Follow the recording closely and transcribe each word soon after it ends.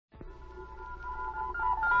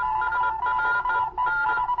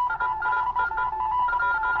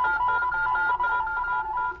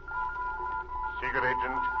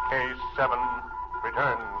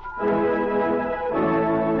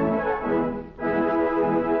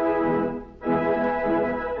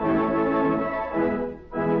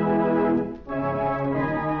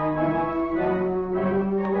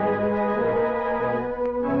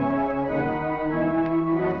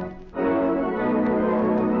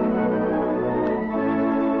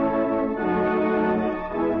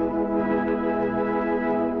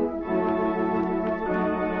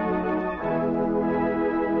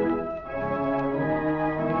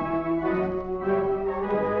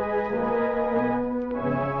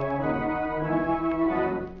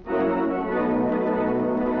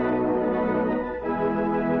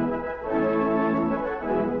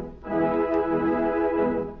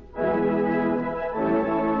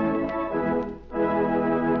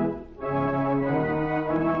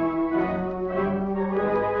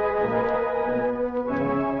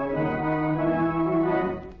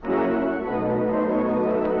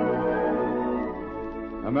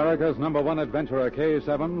America's #1 adventurer,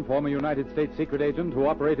 K-7, former United States secret agent who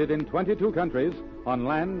operated in 22 countries, on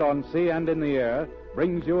land, on sea, and in the air,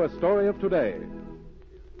 brings you a story of today.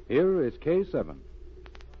 Here is K-7.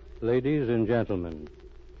 Ladies and gentlemen,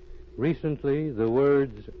 recently the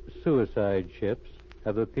words suicide ships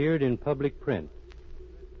have appeared in public print.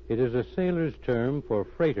 It is a sailor's term for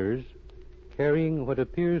freighters carrying what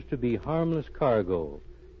appears to be harmless cargo,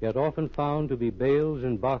 yet often found to be bales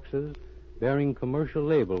and boxes bearing commercial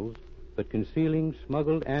labels but concealing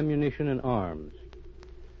smuggled ammunition and arms.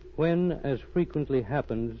 When, as frequently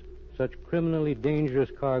happens, such criminally dangerous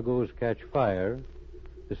cargoes catch fire,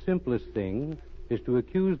 the simplest thing is to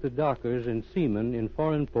accuse the dockers and seamen in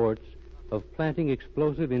foreign ports of planting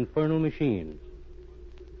explosive infernal machines.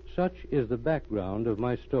 Such is the background of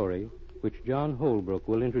my story, which John Holbrook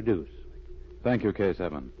will introduce. Thank you,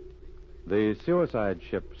 K-7. The suicide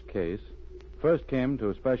ship's case first came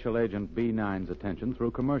to Special Agent B9's attention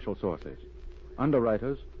through commercial sources.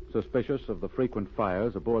 Underwriters, suspicious of the frequent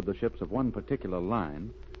fires aboard the ships of one particular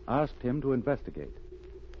line, asked him to investigate.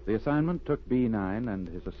 The assignment took B9 and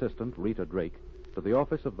his assistant, Rita Drake, to the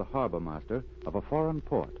office of the harbor master of a foreign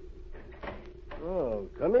port. Oh,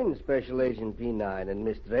 come in, Special Agent B9 and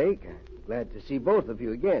Miss Drake. Glad to see both of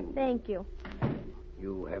you again. Thank you.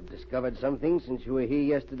 You have discovered something since you were here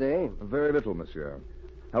yesterday? Very little, monsieur.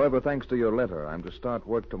 However, thanks to your letter, I'm to start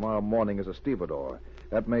work tomorrow morning as a stevedore.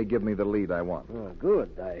 That may give me the lead I want. Oh,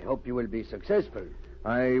 good. I hope you will be successful.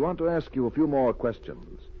 I want to ask you a few more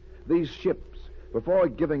questions. These ships, before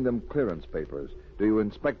giving them clearance papers, do you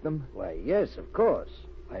inspect them? Why, yes, of course.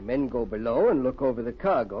 My men go below and look over the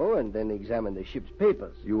cargo and then examine the ship's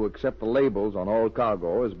papers. You accept the labels on all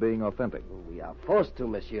cargo as being authentic? We are forced to,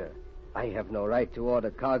 monsieur. I have no right to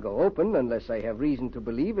order cargo opened unless I have reason to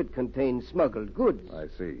believe it contains smuggled goods. I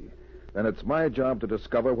see. Then it's my job to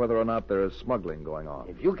discover whether or not there is smuggling going on.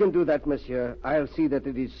 If you can do that, monsieur, I'll see that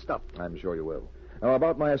it is stopped. I'm sure you will. Now,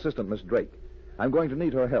 about my assistant, Miss Drake. I'm going to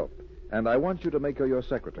need her help, and I want you to make her your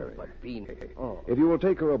secretary. But Bean... Oh. If you will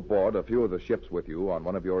take her aboard a few of the ships with you on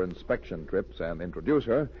one of your inspection trips and introduce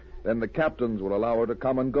her, then the captains will allow her to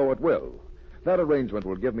come and go at will. That arrangement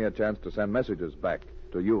will give me a chance to send messages back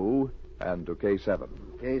to you and to K-7.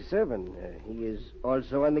 K-7? He is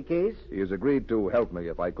also on the case? He has agreed to help me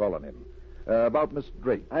if I call on him. About Miss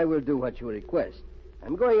Drake. I will do what you request.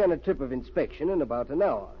 I'm going on a trip of inspection in about an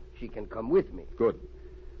hour. She can come with me. Good.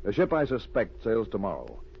 The ship I suspect sails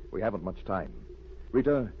tomorrow. We haven't much time.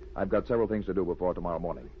 Rita, I've got several things to do before tomorrow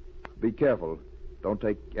morning. Be careful. Don't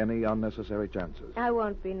take any unnecessary chances. I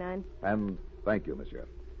won't be, Nine. And thank you, monsieur.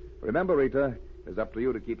 Remember, Rita, it's up to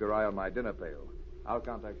you to keep your eye on my dinner pail. I'll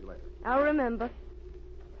contact you later. I'll remember.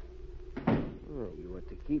 You were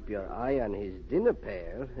to keep your eye on his dinner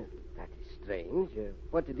pail. That is strange.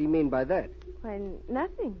 What did he mean by that? Why,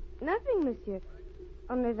 nothing. Nothing, monsieur.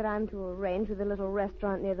 Only that I'm to arrange with a little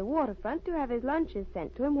restaurant near the waterfront to have his lunches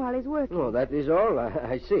sent to him while he's working. Oh, that is all.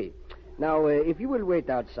 I see. Now, if you will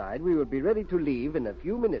wait outside, we will be ready to leave in a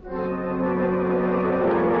few minutes.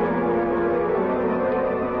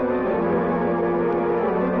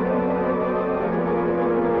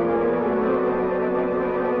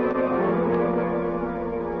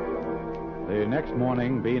 The next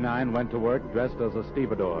morning, B9 went to work dressed as a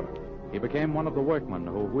stevedore. He became one of the workmen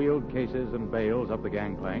who wheeled cases and bales up the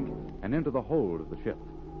gangplank and into the hold of the ship.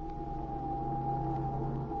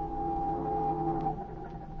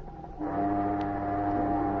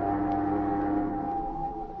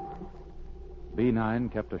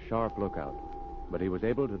 B9 kept a sharp lookout, but he was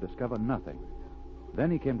able to discover nothing.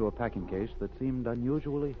 Then he came to a packing case that seemed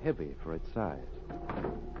unusually heavy for its size.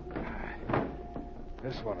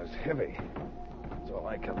 This one is heavy. That's all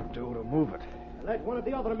I can do to move it. Let one of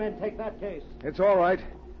the other men take that case. It's all right.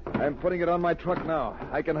 I'm putting it on my truck now.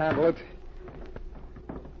 I can handle it.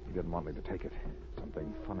 He didn't want me to take it.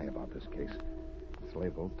 Something funny about this case. It's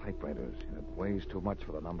labeled typewriters, and it weighs too much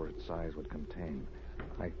for the number its size would contain.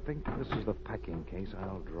 I think this is the packing case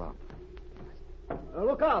I'll drop.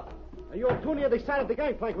 Look out! You're too near the side of the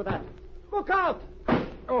gangplank with that. Look out!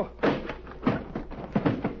 Oh!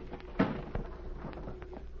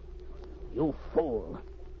 You fool.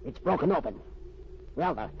 It's broken open.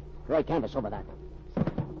 Well, throw canvas over that.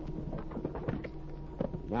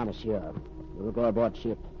 Now, monsieur, you will go aboard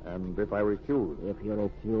ship. And if I refuse? If you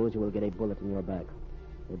refuse, you will get a bullet in your back.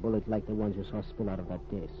 A bullet like the ones you saw spill out of that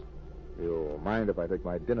case. You mind if I take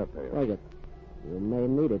my dinner pail? Take it. You may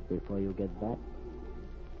need it before you get back.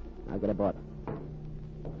 Now get aboard.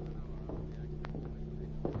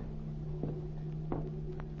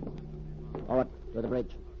 Forward to the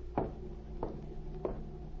bridge.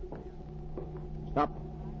 Stop.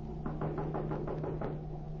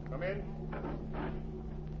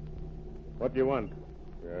 What do you want?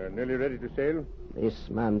 You're nearly ready to sail? This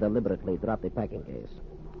man deliberately dropped the packing case.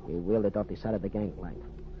 He wheeled it off the side of the gangplank.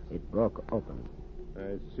 It broke open.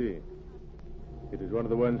 I see. It is one of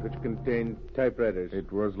the ones which contained typewriters.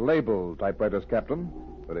 It was labeled typewriters, Captain,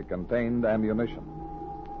 but it contained ammunition.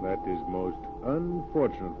 That is most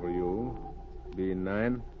unfortunate for you,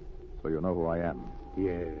 B9. So you know who I am.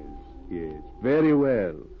 Yes. Very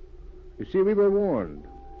well. You see, we were warned.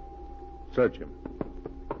 Search him.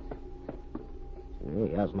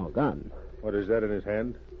 He has no gun. What is that in his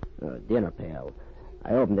hand? A dinner pail.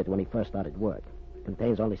 I opened it when he first started work.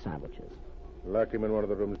 Contains only sandwiches. Lock him in one of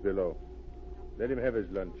the rooms below. Let him have his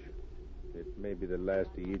lunch. It may be the last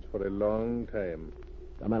he eats for a long time.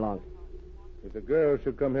 Come along. If the girl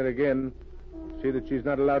should come here again, see that she's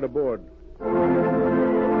not allowed aboard.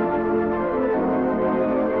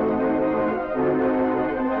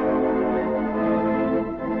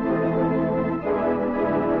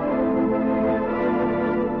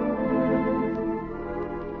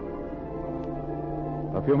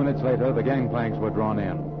 A few minutes later, the gangplanks were drawn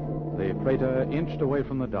in. The freighter inched away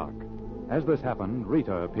from the dock. As this happened,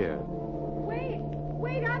 Rita appeared.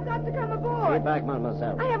 Wait, I've got to come aboard. Stay back,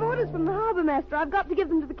 mademoiselle. I have orders from the harbor master. I've got to give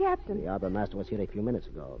them to the captain. The harbor master was here a few minutes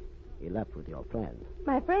ago. He left with your friend.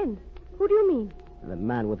 My friend? Who do you mean? The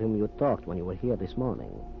man with whom you talked when you were here this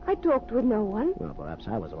morning. I talked with no one. Well, perhaps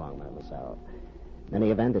I was wrong, mademoiselle. In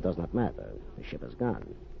any event, it does not matter. The ship is gone.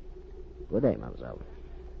 Good day, mademoiselle.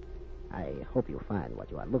 I hope you find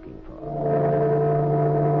what you are looking for.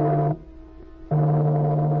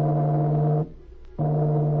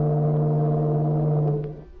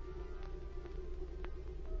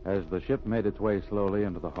 As the ship made its way slowly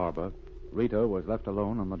into the harbor, Rita was left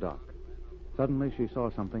alone on the dock. Suddenly, she saw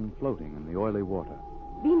something floating in the oily water.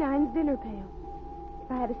 B9's dinner pail.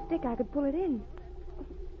 If I had a stick, I could pull it in.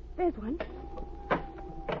 There's one.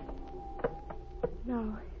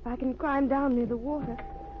 Now, if I can climb down near the water.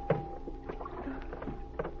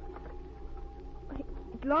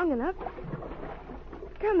 It's long enough.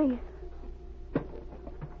 It's coming.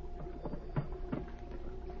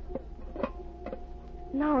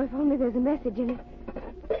 Now, if only there's a message in it.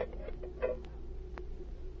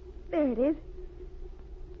 There it is.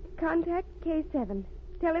 Contact K-7.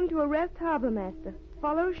 Tell him to arrest harbor master.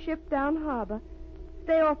 Follow ship down harbor.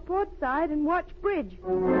 Stay off port side and watch bridge.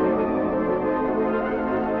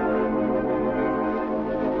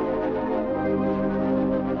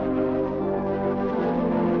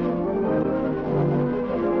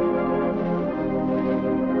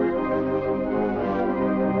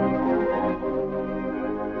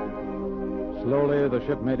 Slowly, the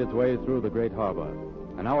ship made its way through the great harbor.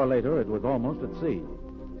 An hour later, it was almost at sea.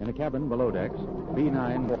 In a cabin below decks,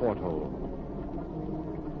 B9 porthole.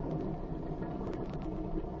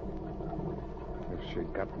 If she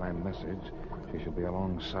got my message, she should be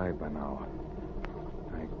alongside by now.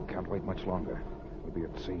 I can't wait much longer. We'll be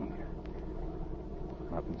at sea.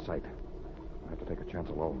 Not in sight. I have to take a chance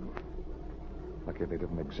alone. Lucky they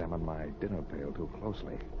didn't examine my dinner pail too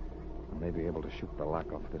closely. I may be able to shoot the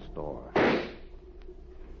lock off this door.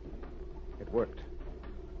 It worked.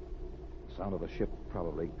 The sound of the ship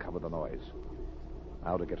probably covered the noise.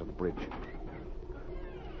 Now to get to the bridge.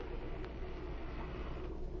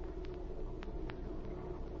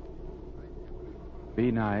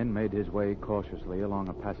 B9 made his way cautiously along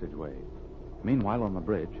a passageway. Meanwhile, on the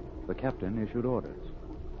bridge, the captain issued orders.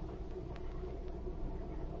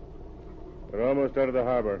 We're almost out of the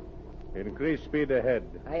harbor. Increase speed ahead.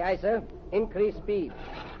 Aye, aye, sir. Increase speed.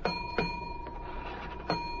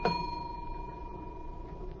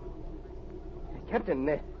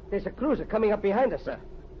 Captain, there's a cruiser coming up behind us, sir.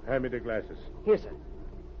 Hand me the glasses. Here, sir.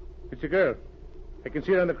 It's a girl. I can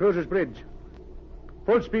see her on the cruiser's bridge.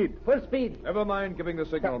 Full speed. Full speed. Never mind giving the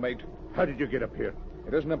signal, mate. How did you get up here?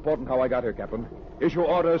 It isn't important how I got here, Captain. Issue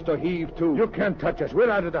orders to heave to. You can't touch us. We're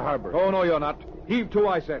out of the harbor. Oh, no, you're not. Heave to,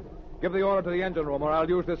 I said. Give the order to the engine room or I'll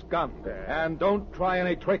use this gun. And don't try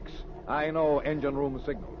any tricks. I know engine room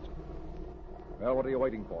signals. Well, what are you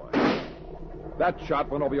waiting for? That shot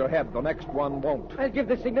went over your head. The next one won't. I'll give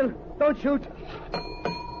the signal. Don't shoot.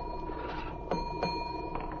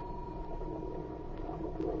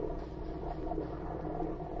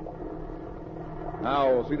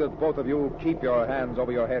 Now, see that both of you keep your hands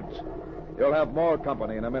over your heads. You'll have more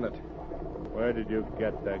company in a minute. Where did you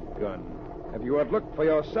get that gun? If you had looked for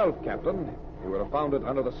yourself, Captain, you would have found it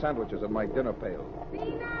under the sandwiches in my dinner pail.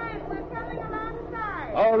 B9, we're coming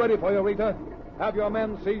alongside. All ready for you, Rita. Have your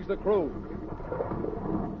men seize the crew.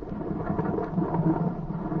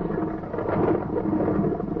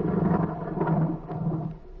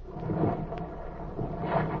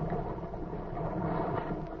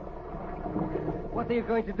 What are you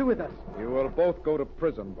going to do with us? You will both go to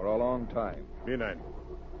prison for a long time. B9.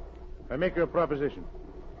 I make you a proposition.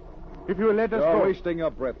 If you will let us You're go... wasting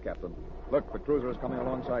your breath, Captain. Look, the cruiser is coming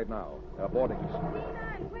alongside now. They're boarding us.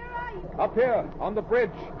 B9, where are you? Up here, on the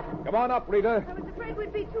bridge. Come on up, Rita. I was afraid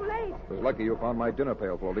we'd be too late. It was lucky you found my dinner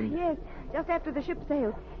pail floating. Yes, just after the ship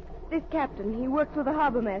sailed. This captain, he works for the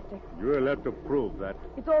harbor master. You will have to prove that.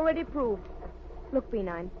 It's already proved. Look,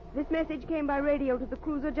 B9, this message came by radio to the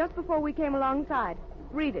cruiser just before we came alongside.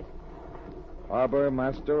 Read it. Harbor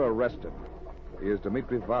master arrested. He is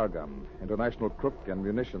Dmitri Vargam, international crook and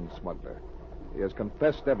munitions smuggler. He has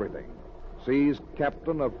confessed everything. Seized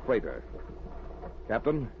captain of freighter.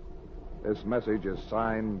 Captain, this message is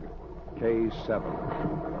signed K-7.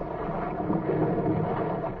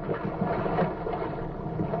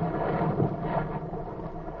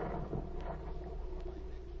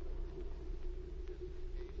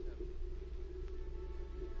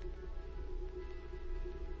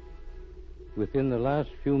 Within the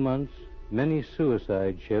last few months, many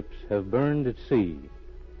suicide ships have burned at sea.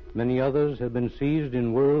 Many others have been seized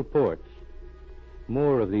in world ports.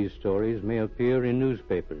 More of these stories may appear in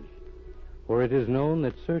newspapers, for it is known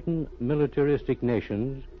that certain militaristic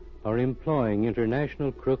nations are employing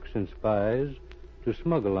international crooks and spies to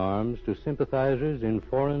smuggle arms to sympathizers in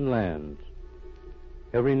foreign lands.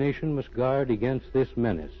 Every nation must guard against this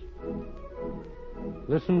menace.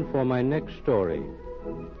 Listen for my next story.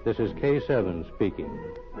 This is K-7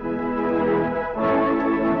 speaking.